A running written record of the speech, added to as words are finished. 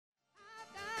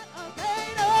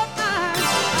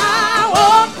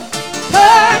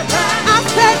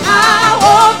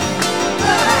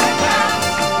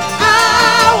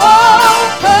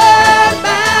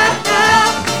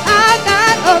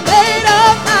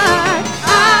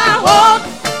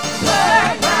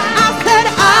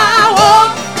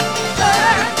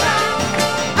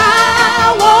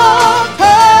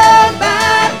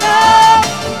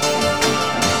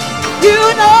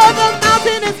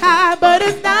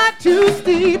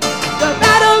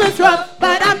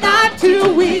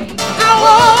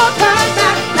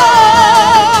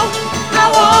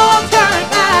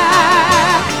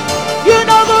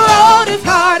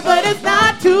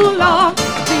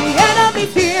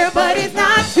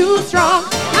too strong.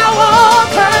 I won't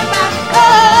turn back.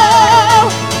 Oh,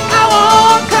 I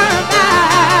won't turn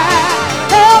back.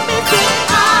 Help me sing.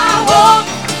 I won't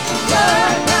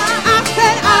turn back. I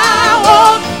said I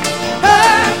won't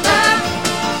turn back.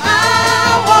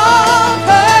 I won't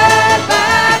turn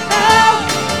back now.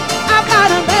 I've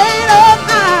got a made up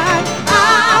mind.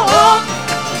 I won't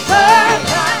turn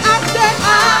back. I said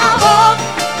I won't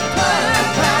turn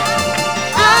back.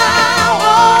 I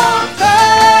won't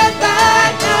turn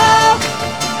back now.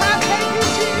 I thank you,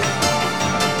 Jesus.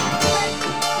 Thank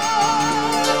you,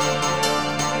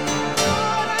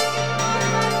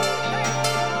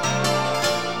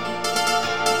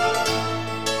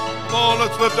 Oh,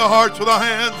 let's lift our hearts with our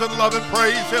hands and love and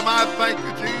praise Him. I thank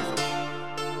you, Jesus.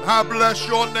 I bless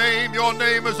your name. Your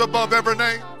name is above every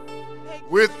name.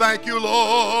 We thank you,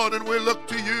 Lord, and we look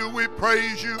to you. We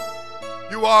praise you.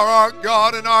 You are our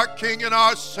God and our King and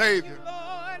our Savior.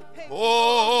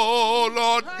 Oh,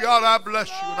 Lord God, I bless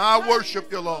you and I worship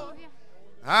you, Lord.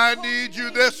 I need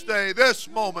you this day, this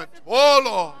moment. Oh,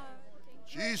 Lord.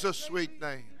 Jesus' sweet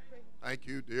name. Thank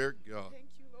you, dear God.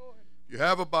 If you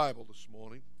have a Bible this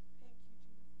morning,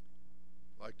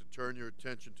 I'd like to turn your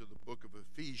attention to the book of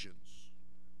Ephesians.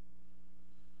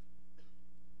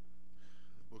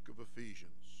 The book of Ephesians.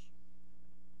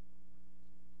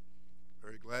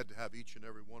 Very glad to have each and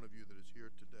every one of you that is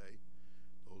here today.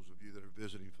 Those of you that are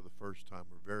visiting for the first time,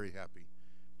 we're very happy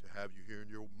to have you here, and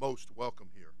you're most welcome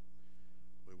here.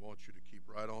 We want you to keep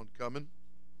right on coming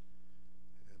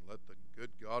and let the good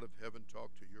God of heaven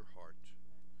talk to your heart.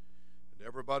 And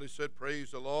everybody said,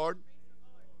 praise the Lord.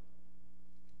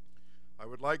 I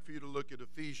would like for you to look at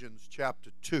Ephesians chapter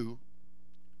 2.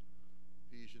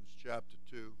 Ephesians chapter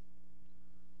 2. A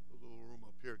little room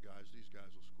up here, guys. These guys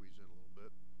will squeeze in a little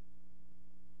bit.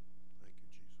 Thank you,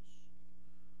 Jesus.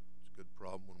 It's a good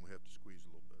problem when we have to squeeze a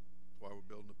little bit. That's why we're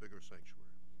building a bigger sanctuary.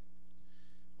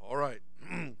 All right.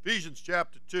 Ephesians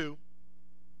chapter 2.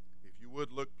 If you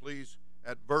would look, please,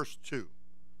 at verse 2.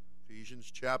 Ephesians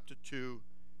chapter 2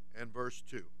 and verse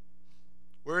 2.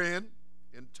 Wherein,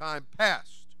 in time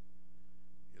past,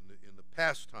 in the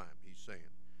past time, he's saying,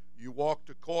 you walked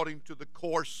according to the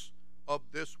course of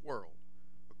this world,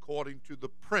 according to the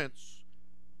prince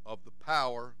of the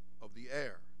power of the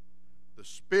air, the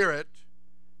spirit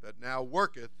that now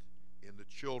worketh in the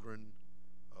children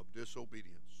of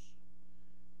disobedience.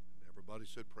 And everybody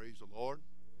said, praise the Lord.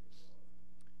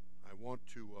 I want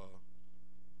to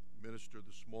minister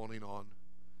this morning on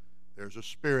there's a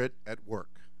spirit at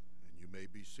work. And you may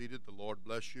be seated. The Lord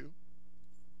bless you.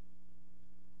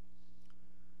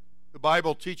 The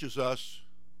Bible teaches us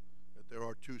that there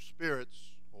are two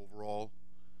spirits overall,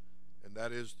 and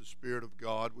that is the Spirit of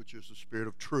God, which is the Spirit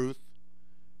of truth,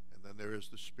 and then there is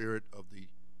the spirit of the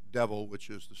devil, which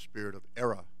is the spirit of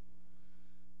error.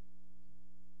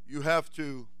 You have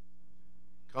to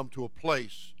come to a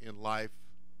place in life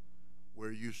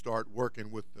where you start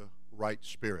working with the right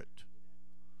spirit.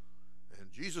 And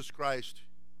Jesus Christ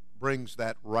brings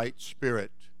that right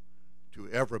spirit to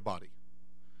everybody.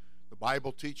 The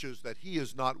Bible teaches that He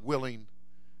is not willing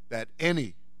that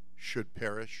any should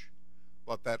perish,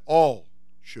 but that all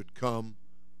should come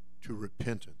to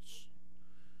repentance.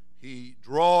 He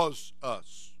draws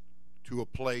us to a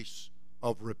place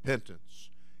of repentance.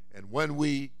 And when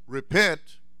we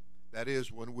repent, that is,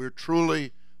 when we're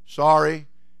truly sorry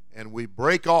and we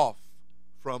break off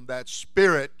from that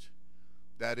spirit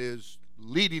that is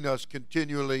leading us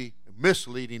continually,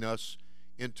 misleading us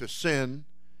into sin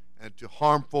and to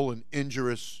harmful and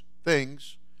injurious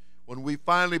things, when we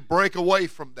finally break away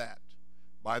from that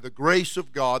by the grace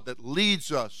of God that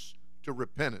leads us to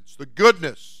repentance, the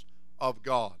goodness of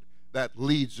God that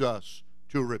leads us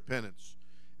to repentance,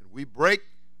 and we break,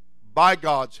 by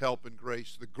God's help and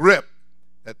grace, the grip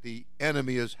that the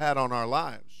enemy has had on our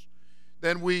lives,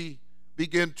 then we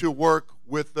begin to work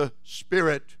with the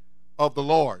Spirit of the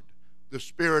Lord, the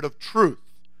Spirit of truth.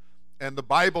 And the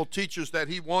Bible teaches that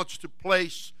He wants to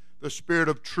place the Spirit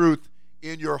of truth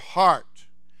in your heart.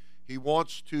 He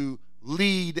wants to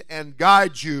lead and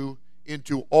guide you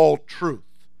into all truth.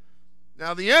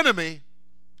 Now the enemy,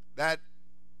 that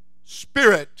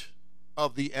spirit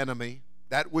of the enemy,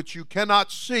 that which you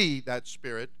cannot see, that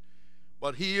spirit,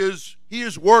 but he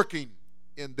is working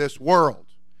in this world.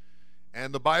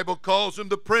 And the Bible calls him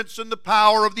the prince and the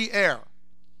power of the air.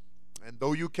 And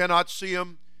though you cannot see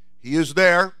him, he is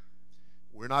there.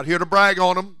 We're not here to brag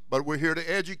on him, but we're here to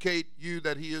educate you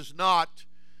that he is not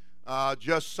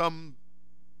just some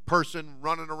person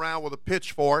running around with a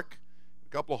pitchfork, a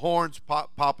couple of horns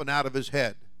popping out of his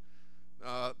head.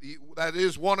 That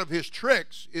is one of his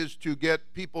tricks, is to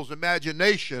get people's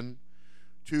imagination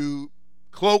to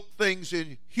cloak things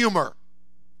in humor.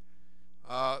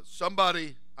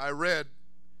 Somebody, I read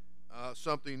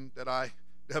something that I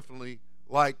definitely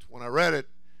liked when I read it,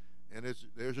 and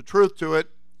there's a truth to it.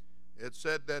 It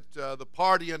said that the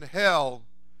party in hell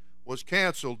was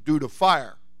canceled due to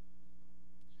fire.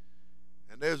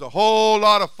 And there's a whole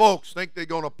lot of folks think they're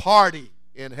going to party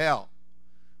in hell.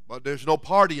 But there's no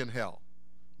party in hell.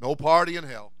 No party in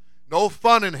hell. No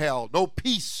fun in hell. No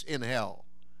peace in hell.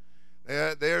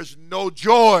 There's no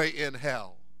joy in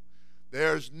hell.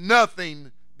 There's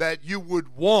nothing that you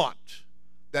would want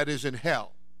that is in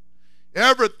hell.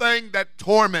 Everything that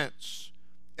torments,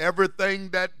 everything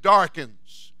that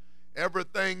darkens,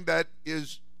 everything that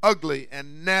is ugly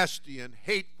and nasty and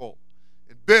hateful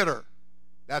and bitter,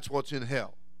 that's what's in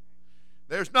hell.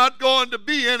 There's not going to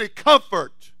be any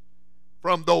comfort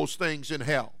from those things in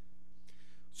hell.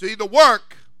 See, the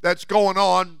work that's going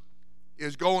on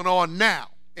is going on now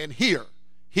and here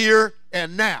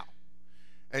and now.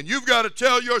 And you've got to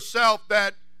tell yourself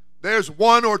that there's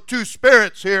one or two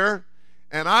spirits here,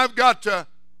 and I've got to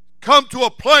come to a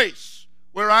place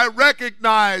where I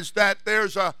recognize that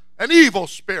there's an evil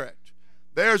spirit,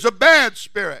 there's a bad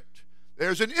spirit,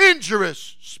 there's an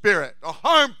injurious spirit, a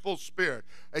harmful spirit,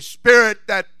 a spirit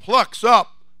that plucks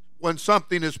up when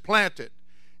something is planted,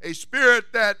 a spirit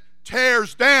that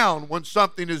tears down when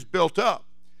something is built up,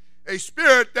 a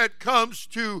spirit that comes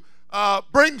to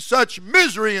bring such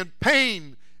misery and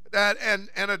pain that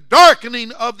and a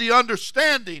darkening of the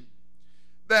understanding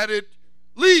that it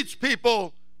leads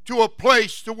people to a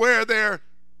place to where they're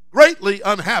greatly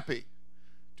unhappy,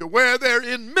 to where they're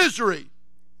in misery,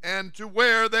 and to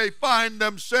where they find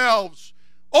themselves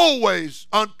always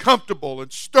uncomfortable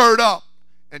and stirred up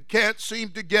and can't seem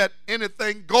to get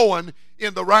anything going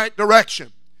in the right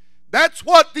direction. That's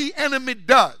what the enemy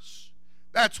does.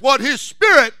 That's what his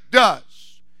spirit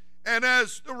does. And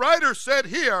as the writer said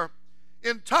here,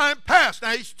 in time past,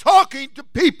 now he's talking to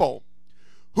people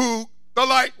who the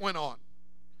light went on.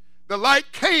 The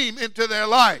light came into their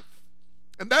life.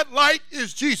 And that light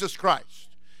is Jesus Christ.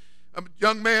 A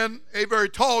young man, a very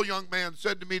tall young man,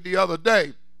 said to me the other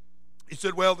day, he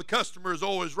said, well, the customer is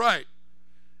always right.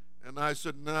 And I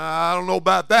said, nah, I don't know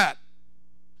about that.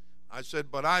 I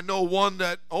said, but I know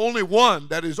only one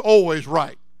that is always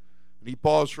right. And he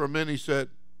paused for a minute. He said,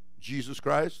 Jesus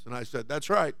Christ? And I said, that's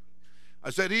right. I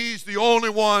said, he's the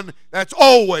only one that's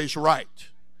always right.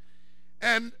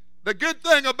 And the good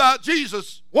thing about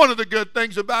Jesus, one of the good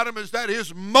things about him is that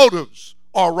his motives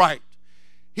are right.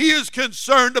 He is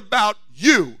concerned about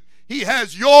you. He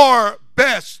has your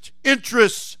best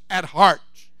interests at heart.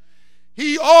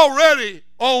 He already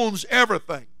owns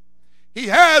everything. He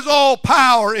has all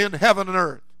power in heaven and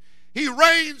earth. He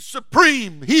reigns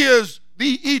supreme. He is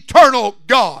the eternal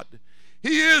God.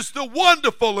 He is the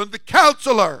wonderful and the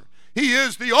counselor. He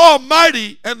is the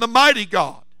almighty and the mighty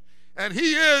God. And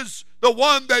he is the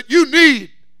one that you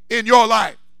need in your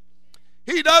life.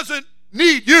 He doesn't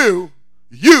need you.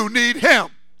 You need him.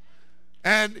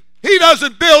 And he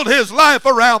doesn't build his life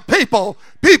around people.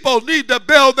 People need to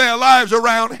build their lives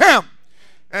around him.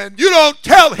 And you don't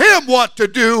tell him what to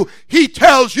do. He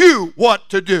tells you what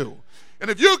to do.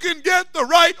 And if you can get the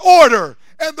right order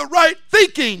and the right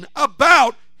thinking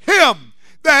about him,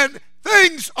 then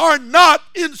things are not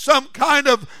in some kind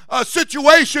of a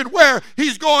situation where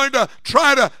he's going to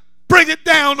try to bring it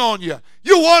down on you.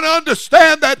 You want to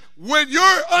understand that when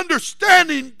your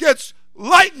understanding gets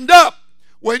lightened up,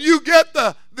 when you get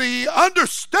the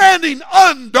understanding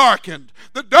undarkened,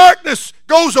 the darkness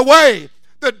goes away,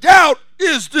 the doubt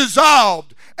is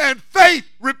dissolved, and faith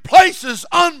replaces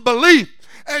unbelief,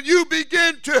 and you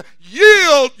begin to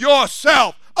yield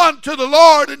yourself unto the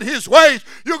Lord in his ways,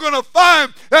 you're going to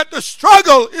find that the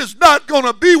struggle is not going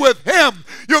to be with him.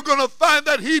 You're going to find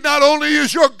that he not only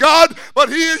is your God, but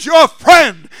he is your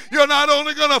friend. You're not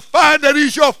only going to find that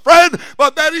he's your friend,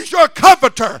 but that he's your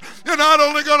comforter. You're not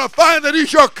only going to find that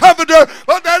he's your comforter,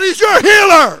 but that he's your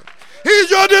healer.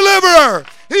 He's your deliverer.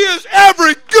 He is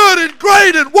every good and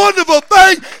great and wonderful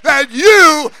thing that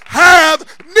you have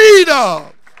need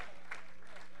of.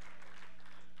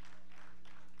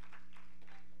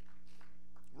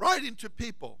 Writing to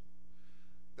people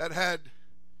that had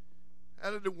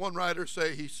did one writer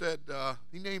say, he said,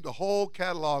 he named a whole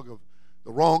catalog of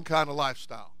the wrong kind of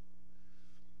lifestyle.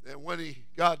 And when he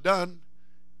got done,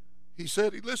 he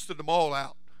said, he listed them all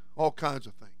out, all kinds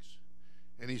of things.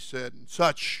 And he said,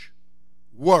 such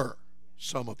were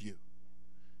some of you.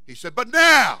 He said, but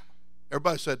now,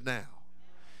 everybody said now.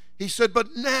 He said,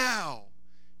 but now,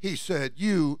 he said,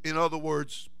 you, in other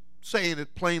words, saying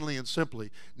it plainly and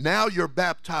simply, now you're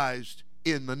baptized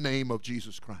in the name of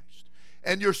Jesus Christ.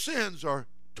 And your sins are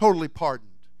totally pardoned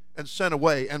and sent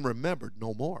away and remembered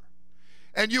no more.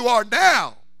 And you are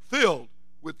now filled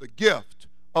with the gift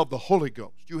of the Holy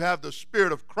Ghost. You have the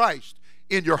Spirit of Christ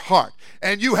in your heart,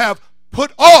 and you have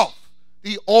put off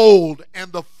the old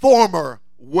and the former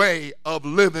way of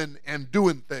living and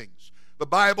doing things. The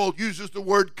Bible uses the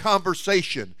word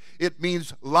conversation. It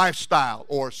means lifestyle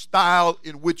or style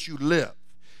in which you live.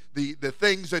 The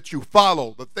things that you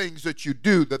follow, the things that you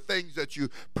do, the things that you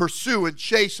pursue and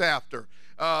chase after.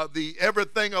 The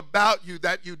everything about you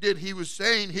that you did. He was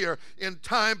saying here, in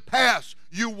time past,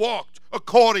 you walked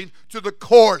according to the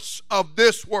course of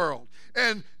this world.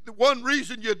 And the one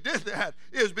reason you did that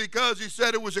is because he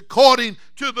said it was according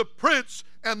to the prince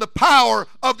and the power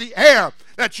of the air,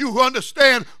 that you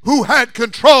understand who had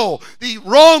control. The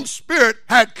wrong spirit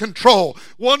had control.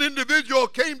 One individual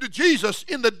came to Jesus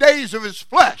in the days of his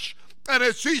flesh, and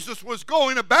as Jesus was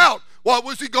going about, what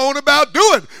was he going about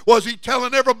doing? Was he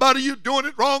telling everybody you're doing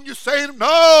it wrong, you're saying it?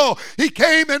 No. He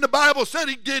came, and the Bible said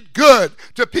he did good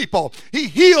to people. He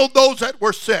healed those that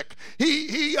were sick.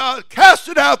 He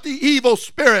casted out the evil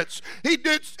spirits. He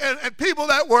did, and people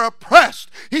that were oppressed,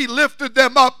 he lifted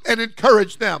them up and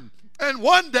encouraged them. And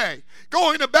one day,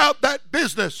 going about that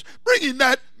business, bringing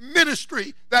that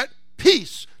ministry, that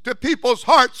peace to people's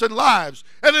hearts and lives,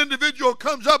 an individual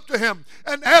comes up to him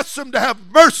and asks him to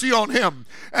have mercy on him.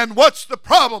 And what's the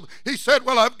problem? He said,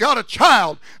 well, I've got a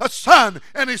child, a son,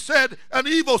 and he said an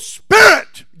evil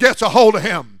spirit gets a hold of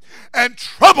him and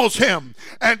troubles him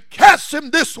and casts him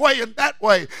this way and that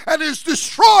way and is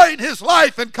destroying his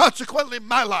life and consequently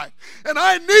my life. And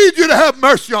I need you to have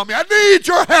mercy on me. I need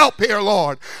your help here,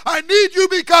 Lord. I need you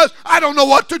because I don't know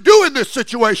what to do in this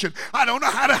situation. I don't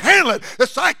know how to handle it. The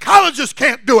psychologist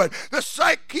can't do it. The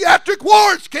psychiatric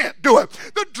wards can't do it.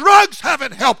 The drugs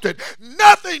haven't helped it.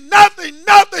 Nothing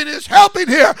is helping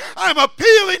here. I'm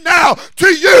appealing now to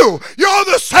you. You're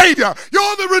the Savior.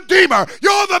 You're the Redeemer.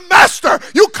 You're the Master.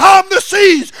 You calm the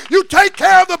seas. You take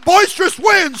care of the boisterous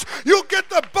winds. You get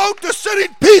the boat to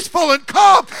sitting peaceful and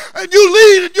calm, and you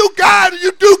lead and you guide and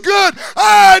you do good.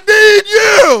 I need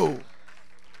you.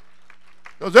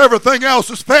 Because everything else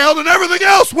has failed and everything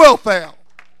else will fail.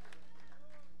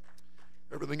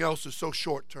 Everything else is so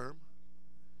short term.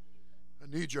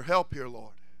 I need your help here,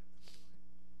 Lord.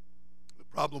 The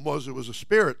problem was there was a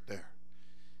spirit there.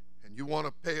 And you want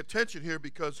to pay attention here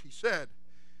because he said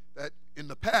that in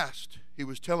the past, he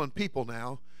was telling people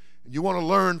now, and you want to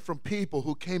learn from people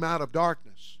who came out of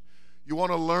darkness. You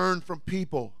want to learn from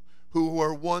people who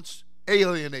were once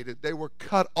alienated. They were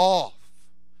cut off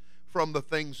from the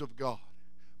things of God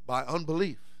by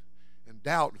unbelief and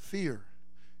doubt and fear,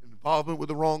 involvement with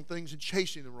the wrong things and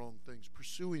chasing the wrong things,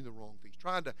 pursuing the wrong things,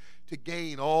 trying to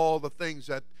gain all the things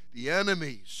that the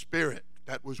enemy spirit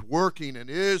that was working and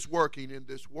is working in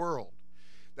this world,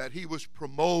 that he was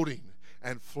promoting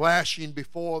and flashing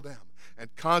before them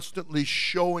and constantly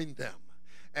showing them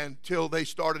until they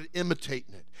started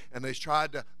imitating it, and they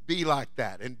tried to be like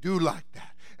that and do like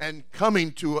that, and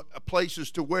coming to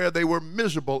places to where they were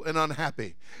miserable and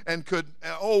unhappy and could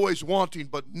always wanting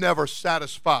but never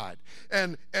satisfied.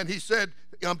 And he said,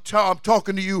 I'm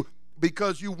talking to you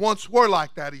because you once were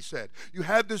like that, he said. You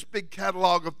had this big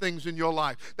catalog of things in your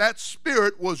life. That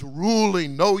spirit was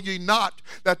ruling. Know ye not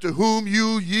that to whom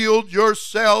you yield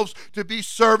yourselves to be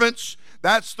servants,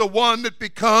 that's the one that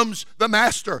becomes the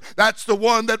master. That's the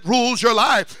one that rules your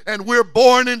life. And we're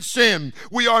born in sin.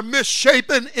 We are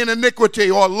misshapen in iniquity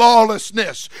or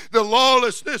lawlessness. The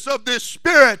lawlessness of this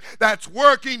spirit that's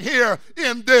working here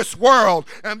in this world.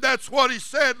 And that's what he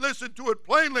said. Listen to it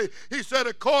plainly. He said,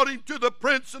 according to the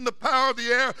prince and the power of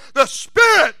the air, the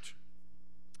spirit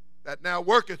that now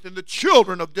worketh in the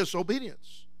children of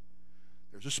disobedience.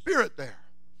 There's a spirit there.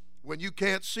 When you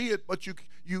can't see it, but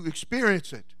you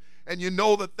experience it. And you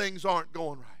know that things aren't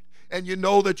going right. And you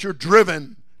know that you're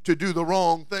driven to do the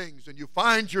wrong things. And you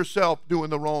find yourself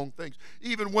doing the wrong things.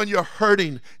 Even when you're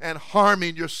hurting and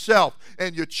harming yourself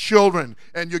and your children.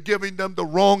 And you're giving them the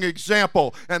wrong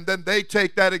example. And then they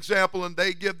take that example and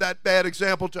they give that bad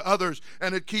example to others.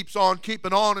 And it keeps on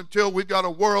keeping on until we've got a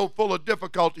world full of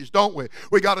difficulties, don't we?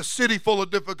 We got a city full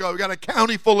of difficulties. We got a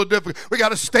county full of difficulties. We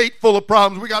got a state full of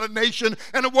problems. We got a nation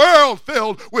and a world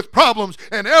filled with problems.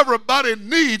 And everybody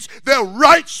needs their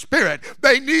right spirit.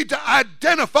 They need to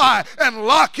identify and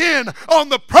lock in on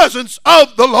the presence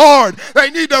of the Lord. They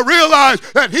need to realize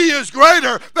that he is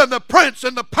greater than the prince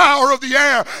and the power of the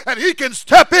air, and he can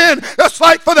step in, just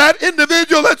like for that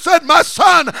individual that said, my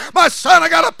son, I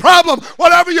got a problem.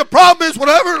 Whatever your problem is,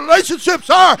 whatever relationships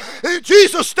are,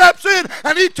 Jesus steps in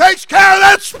and he takes care of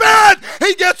that spirit.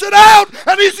 He gets it out,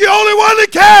 and he's the only one that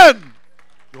can.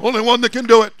 The only one that can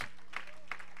do it.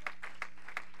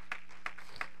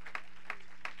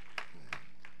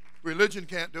 Religion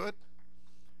can't do it.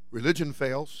 Religion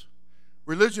fails.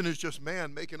 Religion is just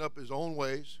man making up his own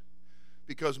ways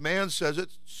because man says it,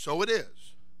 so it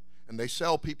is. And they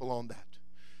sell people on that.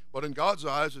 But in God's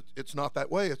eyes, it's not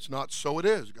that way. It's not so it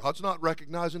is. God's not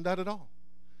recognizing that at all.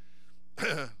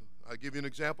 I'll give you an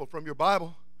example from your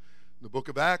Bible. In the book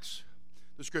of Acts,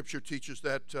 the scripture teaches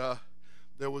that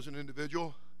there was an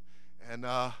individual and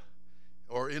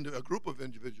or a group of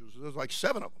individuals. There was like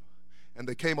 7 of them. And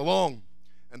they came along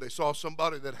and they saw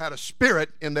somebody that had a spirit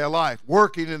in their life,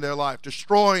 working in their life,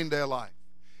 destroying their life.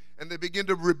 And they begin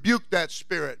to rebuke that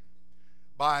spirit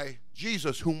by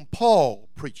Jesus, whom Paul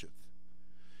preacheth.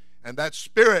 And that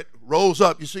spirit rose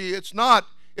up. You see, it's not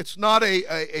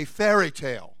a fairy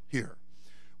tale here.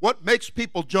 What makes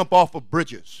people jump off of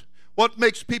bridges? What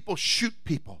makes people shoot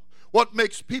people? What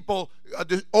makes people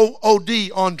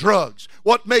OD on drugs?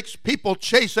 What makes people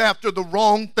chase after the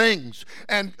wrong things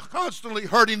and constantly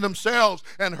hurting themselves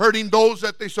and hurting those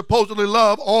that they supposedly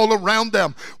love all around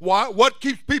them? What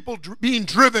keeps people being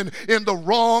driven in the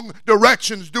wrong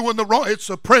directions, doing the wrong? It's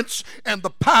the prince and the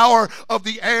power of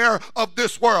the air of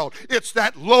this world. It's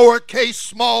that lowercase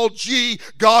small g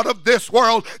God of this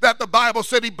world that the Bible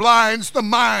said he blinds the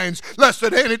minds, lest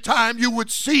at any time you would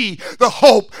see the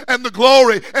hope and the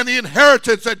glory and the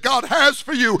inheritance that God has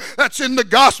for you. That's in the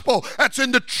gospel. That's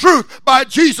in the truth by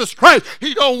Jesus Christ.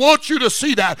 He don't want you to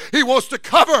see that. He wants to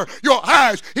cover your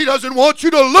eyes. He doesn't want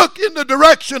you to look in the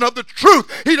direction of the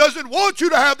truth. He doesn't want you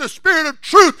to have the spirit of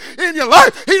truth in your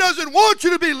life. He doesn't want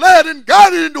you to be led and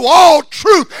guided into all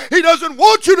truth. He doesn't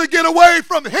want you to get away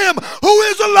from him who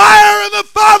is a liar and the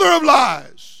father of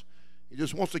lies. He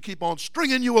just wants to keep on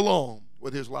stringing you along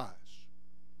with his lies.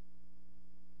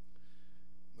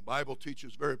 The Bible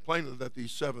teaches very plainly that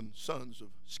these 7 sons of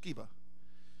Sceva,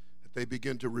 that they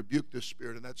begin to rebuke this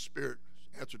spirit, and that spirit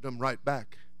answered them right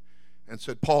back and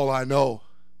said, Paul I know,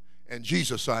 and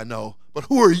Jesus I know, but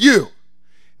who are you?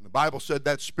 And the Bible said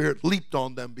that spirit leaped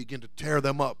on them, began to tear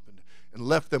them up, and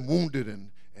left them wounded,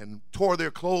 and tore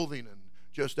their clothing, and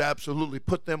just absolutely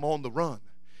put them on the run.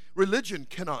 Religion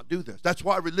cannot do this. That's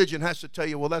why religion has to tell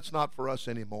you, well, that's not for us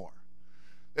anymore.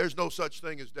 There's no such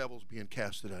thing as devils being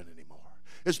casted out anymore.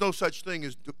 There's no such thing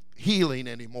as healing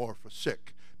anymore for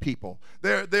sick people.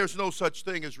 There's no such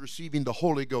thing as receiving the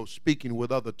Holy Ghost, speaking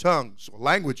with other tongues or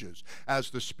languages, as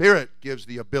the Spirit gives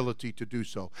the ability to do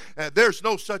so. There's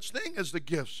no such thing as the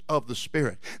gifts of the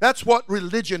Spirit. That's what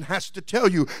religion has to tell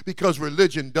you, because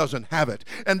religion doesn't have it.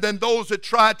 And then those that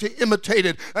try to imitate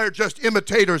it are just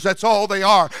imitators. That's all they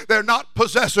are. They're not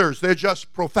possessors. They're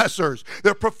just professors.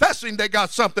 They're professing they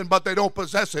got something, but they don't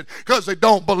possess it because they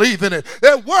don't believe in it.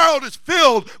 Their world is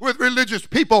filled with religious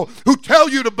people who tell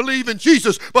you to believe in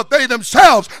Jesus, but they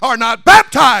themselves are not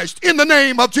baptized in the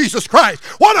name of Jesus Christ.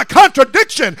 What a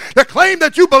contradiction to claim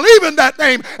that you believe in that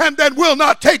name and then will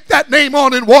not take that name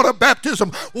on in water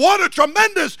baptism. What a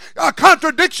tremendous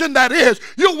contradiction that is.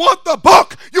 You want the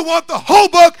book, you want the whole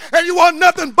book, and you want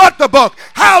nothing but the book.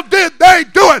 How did they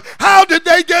do it? How did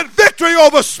they get victory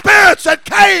over spirits that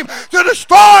came to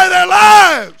destroy their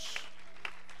lives?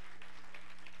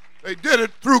 They did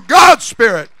it through God's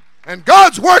Spirit, and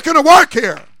God's working a work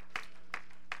here.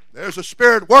 There's a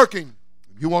spirit working.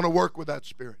 You want to work with that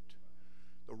spirit.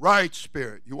 The right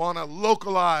spirit. You want to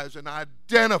localize and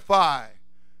identify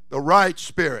the right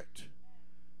spirit.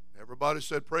 Everybody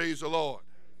said, praise the Lord.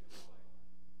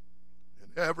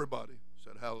 And everybody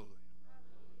said, hallelujah.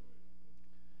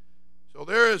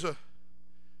 So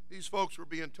these folks were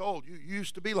being told, you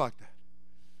used to be like that.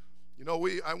 You know,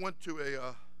 I went to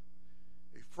a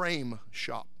frame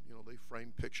shop. You know, they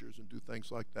frame pictures and do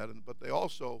things like that. But they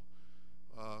also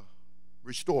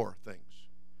restore things.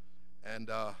 And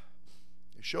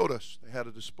they showed us, they had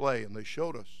a display, and they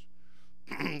showed us,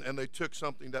 and they took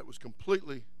something that was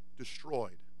completely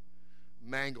destroyed,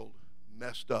 mangled,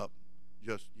 messed up,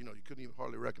 just, you know, you couldn't even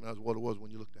hardly recognize what it was when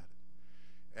you looked at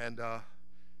it.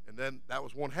 And then that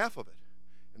was one half of it.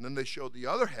 And then they showed the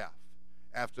other half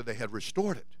after they had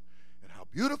restored it, and how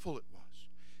beautiful it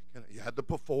was. You had the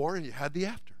before and you had the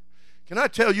after. Can I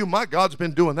tell you, my God's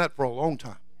been doing that for a long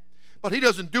time. But he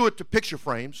doesn't do it to picture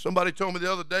frames. Somebody told me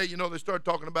the other day, you know, they started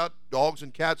talking about dogs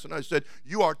and cats, and I said,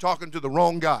 you are talking to the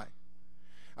wrong guy.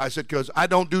 I said, because I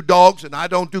don't do dogs and I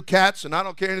don't do cats and I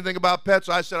don't care anything about pets.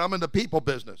 I said, I'm in the people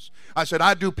business. I said,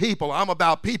 I do people. I'm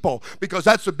about people because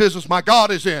that's the business my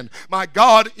God is in. My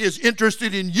God is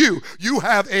interested in you. You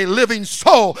have a living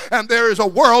soul, and there is a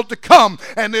world to come,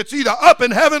 and it's either up in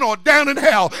heaven or down in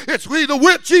hell. It's either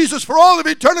with Jesus for all of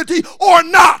eternity or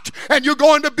not, and you're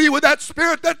going to be with that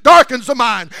spirit that darkens the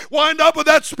mind. Wind up with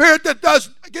that spirit that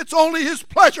does gets only his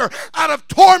pleasure out of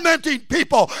tormenting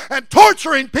people and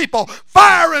torturing people,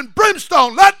 fire and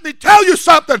brimstone. Let me tell you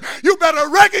something. You better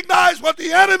recognize what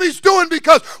the enemy's doing,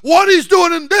 because what he's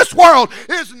doing in this world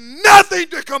is nothing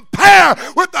to compare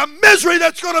with the misery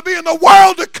that's going to be in the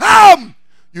world to come.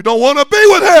 You don't want to be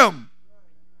with him.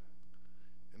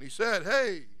 And he said,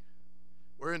 hey,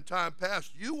 where in time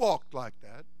past you walked like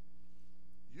that.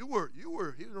 He was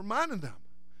reminding them,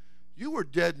 you were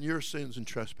dead in your sins and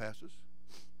trespasses.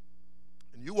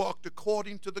 And you walked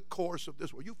according to the course of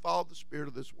this world. You followed the spirit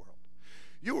of this world.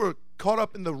 You were caught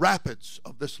up in the rapids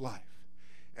of this life.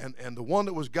 And the one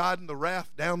that was guiding the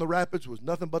raft down the rapids was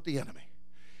nothing but the enemy.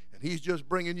 And he's just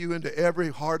bringing you into every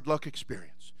hard luck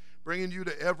experience, bringing you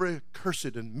to every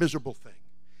cursed and miserable thing.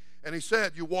 And he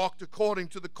said, you walked according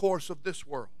to the course of this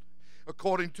world,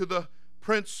 according to the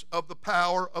prince of the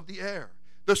power of the air.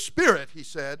 The spirit, he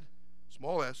said,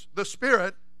 small s, the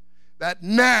spirit that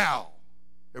now,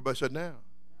 everybody said now,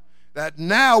 that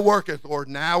now worketh, or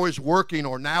now is working,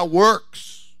 or now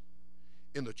works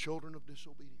in the children of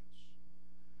disobedience.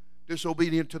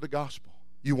 Disobedient to the gospel.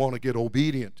 You want to get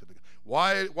obedient to the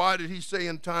gospel. Why did he say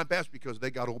in time past? Because they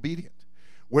got obedient.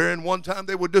 Wherein one time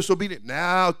they were disobedient.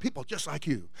 Now people just like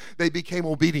you, they became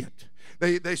obedient.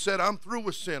 They said, I'm through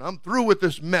with sin. I'm through with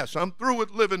this mess. I'm through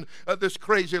with living this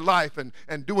crazy life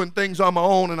and doing things on my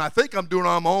own. And I think I'm doing it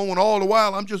on my own. And all the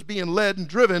while, I'm just being led and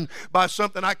driven by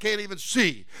something I can't even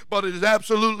see. But it is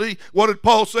absolutely, what did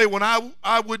Paul say? When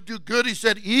I would do good, he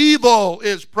said, evil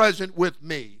is present with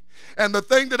me. And the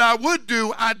thing that I would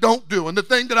do, I don't do. And the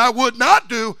thing that I would not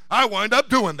do, I wind up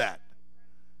doing that.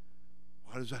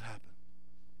 Why does that happen?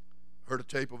 Heard a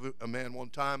tape of a man one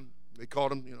time. They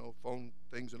caught him, phone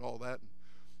things and all that. And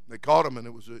they caught him, and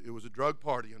it was a drug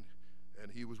party,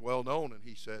 and he was well known. And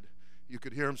he said, you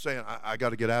could hear him saying, I got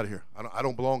to get out of here. I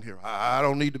don't belong here. I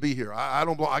don't need to be here. I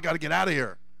don't belong. I got to get out of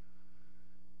here.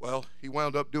 Well, he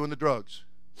wound up doing the drugs,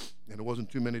 and it wasn't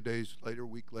too many days later, a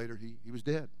week later, he was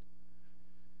dead.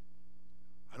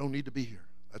 I don't need to be here.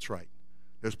 That's right.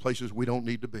 There's places we don't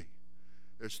need to be.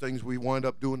 There's things we wind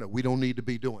up doing that we don't need to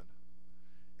be doing.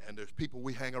 And there's people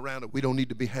we hang around that we don't need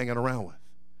to be hanging around with.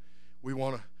 We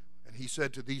want to, and he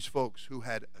said to these folks who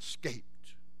had escaped,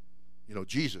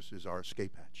 Jesus is our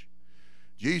escape hatch.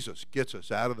 Jesus gets us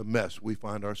out of the mess we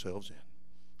find ourselves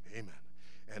in. Amen.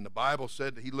 And the Bible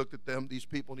said that he looked at them, these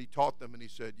people, and he taught them, and he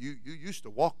said, you used to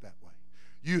walk that way.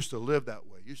 You used to live that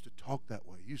way. You used to talk that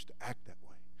way. You used to act that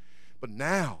way. But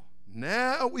now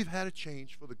we've had a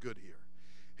change for the good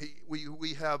here. We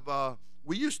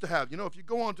used to have, if you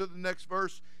go on to the next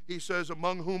verse, he says,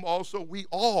 among whom also we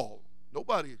all,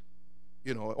 nobody,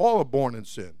 all are born in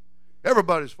sin.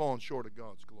 Everybody's fallen short of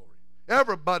God's glory.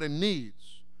 Everybody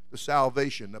needs the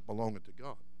salvation that belongeth to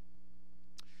God.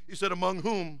 He said, among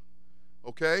whom,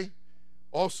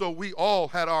 also we all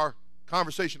had our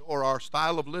conversation or our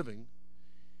style of living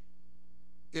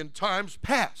in times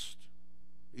past.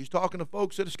 He's talking to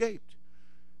folks that escaped.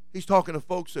 He's talking to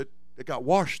folks that got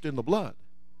washed in the blood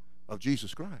of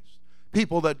Jesus Christ.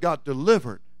 People that got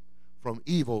delivered from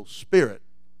evil spirit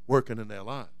working in their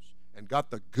lives and got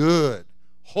the good,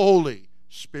 Holy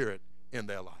Spirit in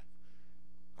their life.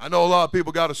 I know a lot of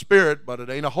people got a spirit, but it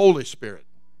ain't a Holy Spirit.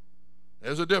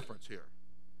 There's a difference here.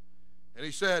 And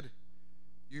he said,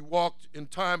 you walked in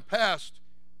time past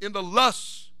in the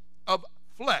lusts of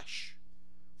flesh,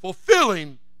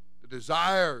 fulfilling the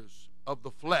desires of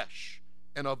the flesh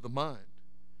and of the mind,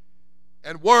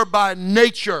 and were by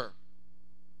nature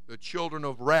the children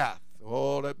of wrath.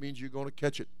 Oh, that means you're going to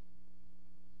catch it.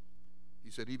 He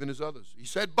said, even as others. He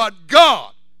said, but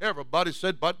God. Everybody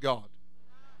said, but God.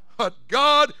 But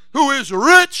God, who is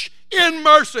rich in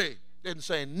mercy. Didn't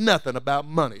say nothing about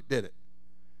money, did it?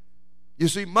 You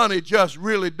see, money just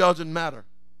really doesn't matter.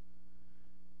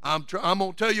 I'm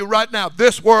going to tell you right now,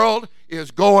 this world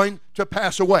is going to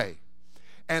pass away.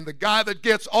 And the guy that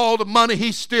gets all the money,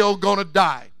 he's still going to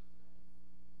die.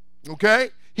 Okay?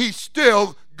 He's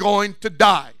still going to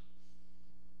die.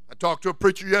 I talked to a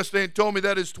preacher yesterday and told me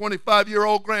that his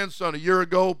 25-year-old grandson,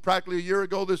 practically a year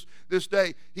ago this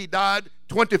day, he died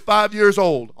 25 years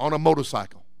old on a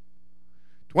motorcycle.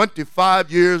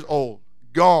 25 years old.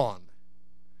 Gone.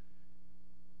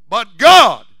 But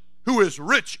God, who is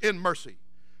rich in mercy,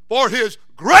 for his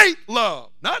great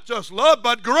love, not just love,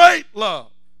 but great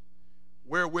love,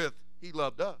 wherewith he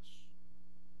loved us.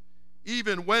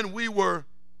 Even when we were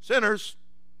sinners,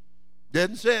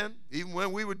 didn't sin, even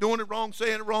when we were doing it wrong,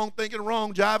 saying it wrong, thinking it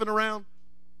wrong, jiving around,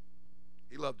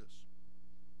 he loved us.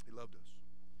 He loved us.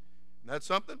 And that's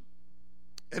something.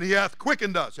 And he hath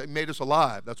quickened us. He made us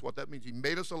alive. That's what that means. He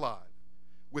made us alive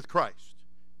with Christ.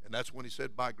 And that's when he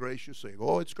said, by grace you're saved.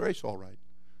 Oh, it's grace, all right.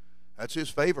 That's his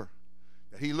favor.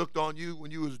 That he looked on you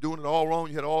when you was doing it all wrong.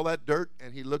 You had all that dirt,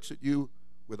 and he looks at you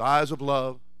with eyes of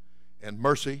love and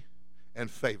mercy and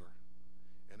favor.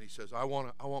 And he says, I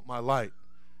want my light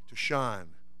to shine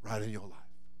right in your life.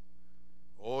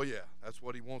 Oh, yeah, that's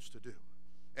what he wants to do.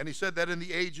 And he said that in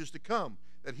the ages to come,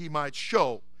 that he might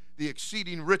show the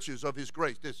exceeding riches of his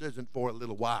grace. This isn't for a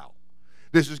little while.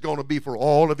 This is going to be for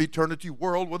all of eternity,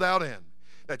 world without end.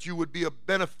 That you would be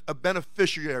a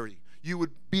beneficiary. You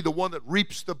would be the one that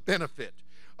reaps the benefit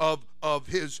of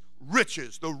his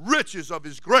riches, the riches of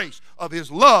his grace, of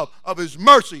his love, of his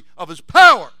mercy, of his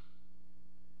power.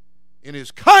 In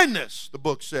his kindness, the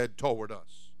book said, toward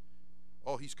us.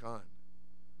 Oh, he's kind.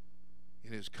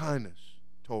 In his kindness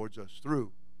towards us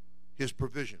through his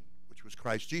provision, which was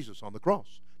Christ Jesus on the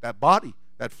cross. That body,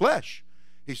 that flesh.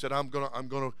 He said, I'm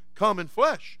gonna come in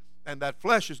flesh, and that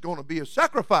flesh is going to be a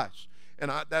sacrifice,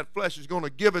 and that flesh is going to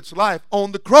give its life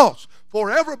on the cross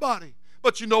for everybody.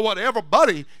 But you know what?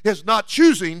 Everybody is not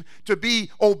choosing to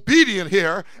be obedient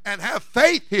here and have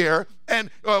faith here. And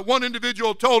one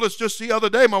individual told us just the other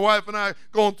day, my wife and I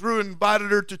going through and invited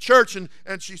her to church, and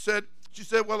she said,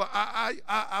 well,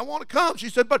 I want to come. She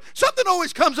said, but something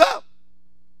always comes up.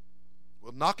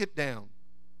 Well, knock it down.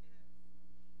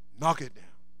 Knock it down.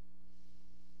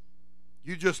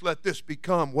 You just let this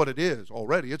become what it is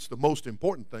already. It's the most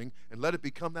important thing, and let it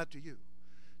become that to you.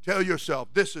 Tell yourself,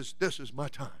 this is my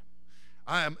time.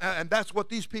 And that's what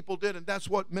these people did, and that's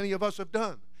what many of us have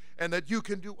done. And that you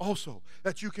can do also.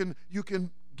 That you can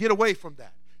get away from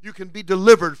that. You can be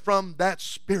delivered from that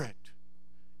spirit.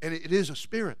 And it is a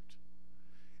spirit.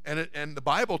 And the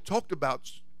Bible talked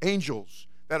about angels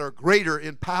that are greater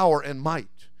in power and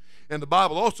might. And the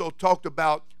Bible also talked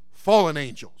about fallen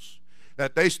angels,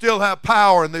 that they still have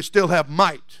power and they still have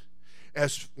might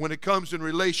as when it comes in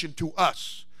relation to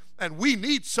us. And we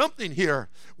need something here.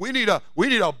 We need a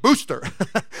booster.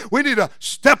 We need a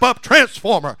step-up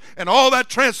transformer. And all that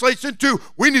translates into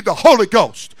we need the Holy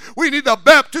Ghost. We need the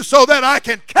baptism so that I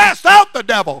can cast out the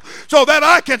devil, so that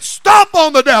I can stomp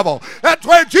on the devil. That's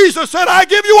where Jesus said, I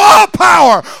give you all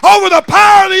power over the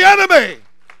power of the enemy.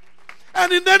 And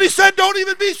then he said, don't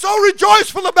even be so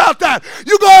rejoiceful about that.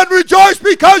 You go and rejoice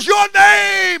because your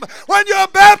name, when you're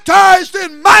baptized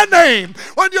in my name,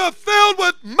 when you're filled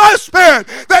with my spirit,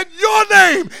 that your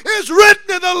name is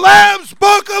written in the Lamb's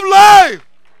book of life.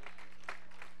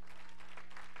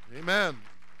 Amen.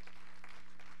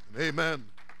 Amen.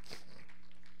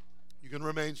 You can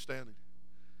remain standing.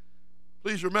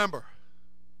 Please remember,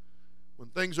 when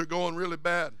things are going really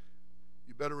bad,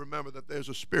 you better remember that there's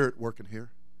a spirit working here.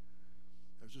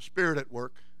 There's a spirit at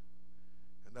work,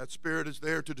 and that spirit is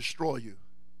there to destroy you.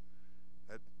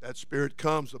 That spirit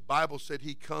comes, the Bible said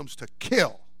he comes to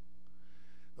kill.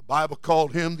 The Bible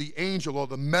called him the angel or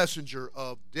the messenger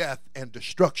of death and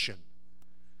destruction.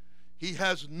 He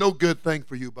has no good thing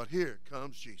for you, but here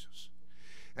comes Jesus.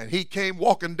 And he came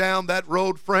walking down that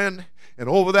road, friend, and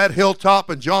over that hilltop,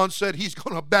 and John said he's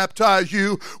going to baptize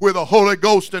you with the Holy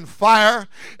Ghost and fire.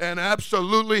 And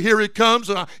absolutely, here he comes.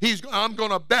 I'm going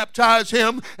to baptize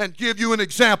him and give you an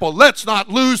example. Let's not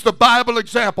lose the Bible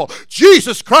example.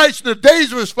 Jesus Christ in the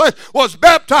days of his flesh was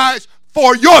baptized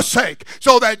for your sake,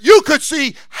 so that you could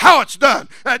see how it's done,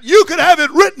 that you could have it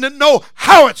written and know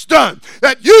how it's done,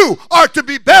 that you are to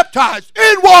be baptized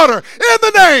in water in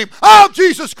the name of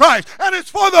Jesus Christ, and it's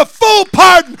for the full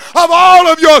pardon of all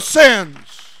of your sins.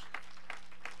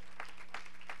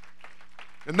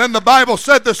 And then the Bible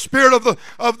said the Spirit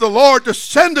of the Lord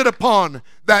descended upon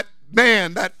that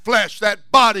man, that flesh,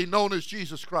 that body known as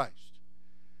Jesus Christ.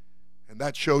 And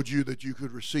that showed you that you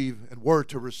could receive and were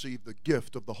to receive the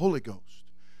gift of the Holy Ghost,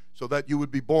 so that you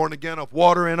would be born again of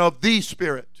water and of the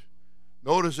Spirit.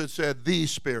 Notice it said the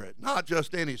Spirit, not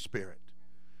just any Spirit.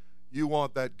 You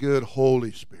want that good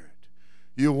Holy Spirit.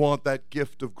 You want that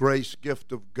gift of grace,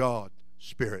 gift of God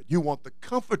Spirit. You want the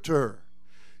Comforter.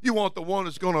 You want the one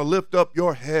that's going to lift up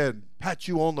your head, pat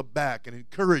you on the back, and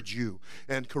encourage you,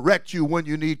 and correct you when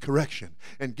you need correction,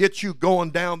 and get you going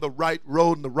down the right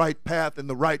road and the right path in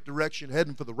the right direction,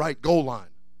 heading for the right goal line.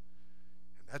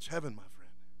 And that's heaven, my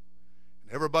friend.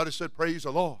 And everybody said, praise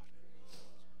the Lord.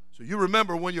 So you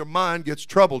remember when your mind gets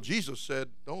troubled, Jesus said,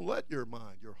 don't let your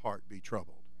mind, your heart be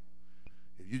troubled.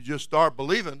 If you just start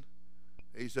believing,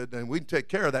 he said, then we can take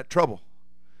care of that trouble.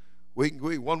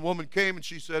 One woman came and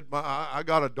she said, I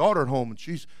got a daughter at home and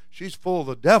she's full of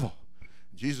the devil.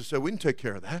 And Jesus said, we can take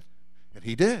care of that. And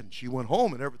he did. She went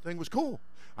home and everything was cool.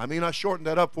 I mean, I shortened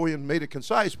that up for you and made it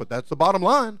concise, but that's the bottom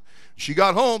line. She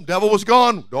got home, devil was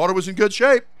gone, daughter was in good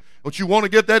shape. Don't you want to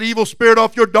get that evil spirit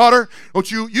off your daughter?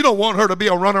 You don't want her to be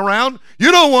a runaround.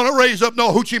 You don't want to raise up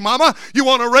no hoochie mama. You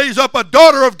want to raise up a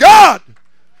daughter of God.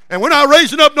 And we're not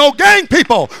raising up no gang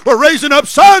people. We're raising up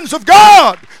sons of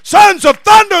God. Sons of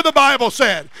thunder, the Bible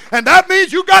said. And that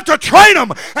means you got to train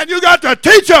them and you got to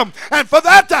teach them. And for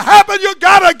that to happen, you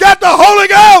got to get the Holy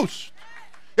Ghost.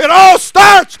 It all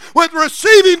starts with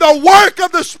receiving the work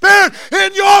of the Spirit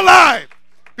in your life.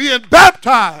 Being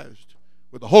baptized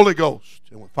with the Holy Ghost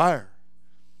and with fire.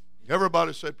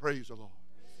 Everybody said, praise the Lord.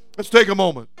 Let's take a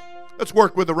moment. Let's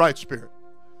work with the right spirit.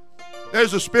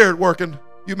 There's a spirit working.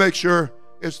 You make sure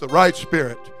it's the right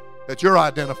spirit that you're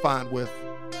identifying with.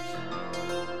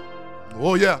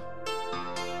 Oh, yeah.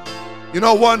 You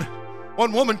know, one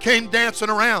woman came dancing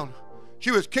around.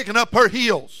 She was kicking up her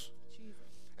heels.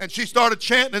 And she started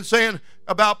chanting and saying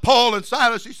about Paul and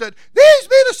Silas. She said, these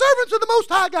be the servants of the Most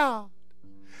High God.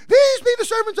 These be the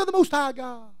servants of the Most High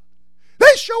God.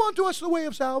 They show unto us the way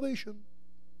of salvation.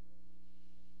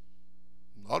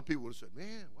 A lot of people would have said,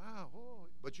 man, wow. Oh.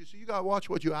 But you see, you got to watch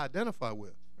what you identify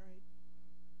with.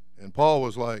 Right. And Paul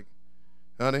was like,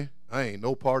 honey, I ain't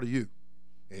no part of you.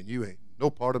 And you ain't no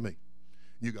part of me.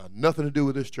 You got nothing to do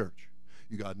with this church.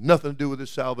 You got nothing to do with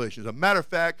this salvation. As a matter of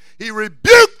fact, he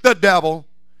rebuked the devil,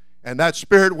 and that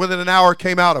spirit within an hour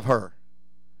came out of her.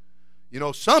 You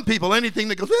know, some people, anything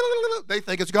that goes, they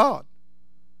think it's God.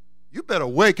 You better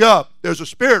wake up. There's a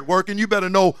spirit working. You better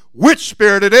know which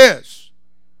spirit it is.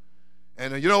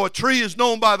 And you know, a tree is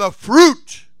known by the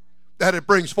fruit that it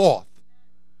brings forth.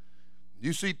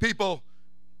 You see people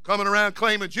coming around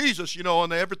claiming Jesus, you know,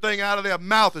 and everything out of their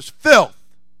mouth is filth.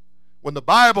 When the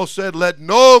Bible said, let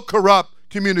no corrupt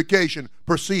communication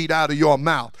proceed out of your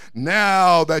mouth.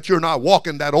 Now that you're not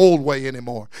walking that old way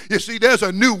anymore. You see, there's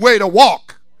a new way to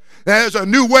walk. There's a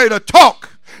new way to talk.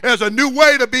 There's a new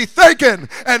way to be thinking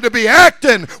and to be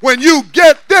acting. When you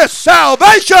get this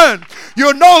salvation,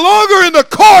 you're no longer in the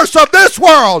course of this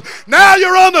world. Now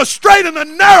you're on the straight and the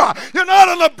narrow. You're not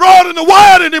on the broad and the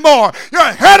wide anymore. You're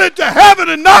headed to heaven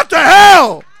and not to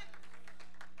hell.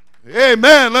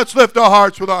 Amen. Let's lift our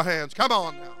hearts with our hands. Come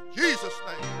on now. Jesus'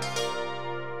 name.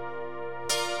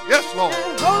 Yes, Lord.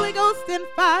 Holy Ghost and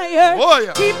fire. Oh,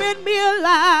 yeah. Keeping me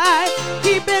alive.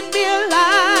 Keeping me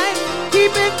alive.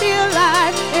 Keeping me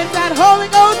alive. It's that Holy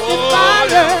Ghost and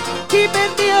fire. Yeah.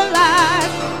 Keeping me alive.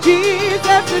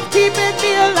 Jesus is keeping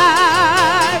me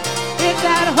alive. It's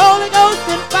that Holy Ghost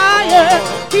and fire.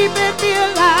 Keeping me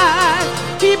alive.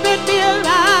 Keeping me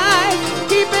alive.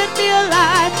 Keeping me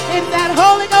alive. It's that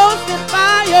Holy Ghost and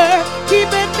fire.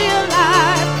 Keeping me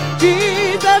alive.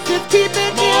 Jesus is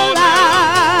keeping me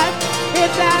alive.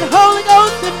 It's that Holy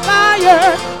Ghost and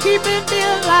fire. Keeping me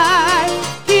alive.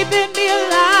 Keeping me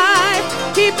alive.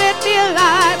 Keeping me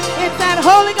alive. It's that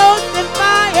Holy Ghost and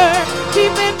fire.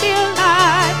 Keeping me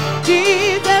alive.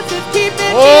 Jesus is keeping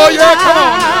me alive. Oh, yeah, come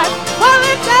on now.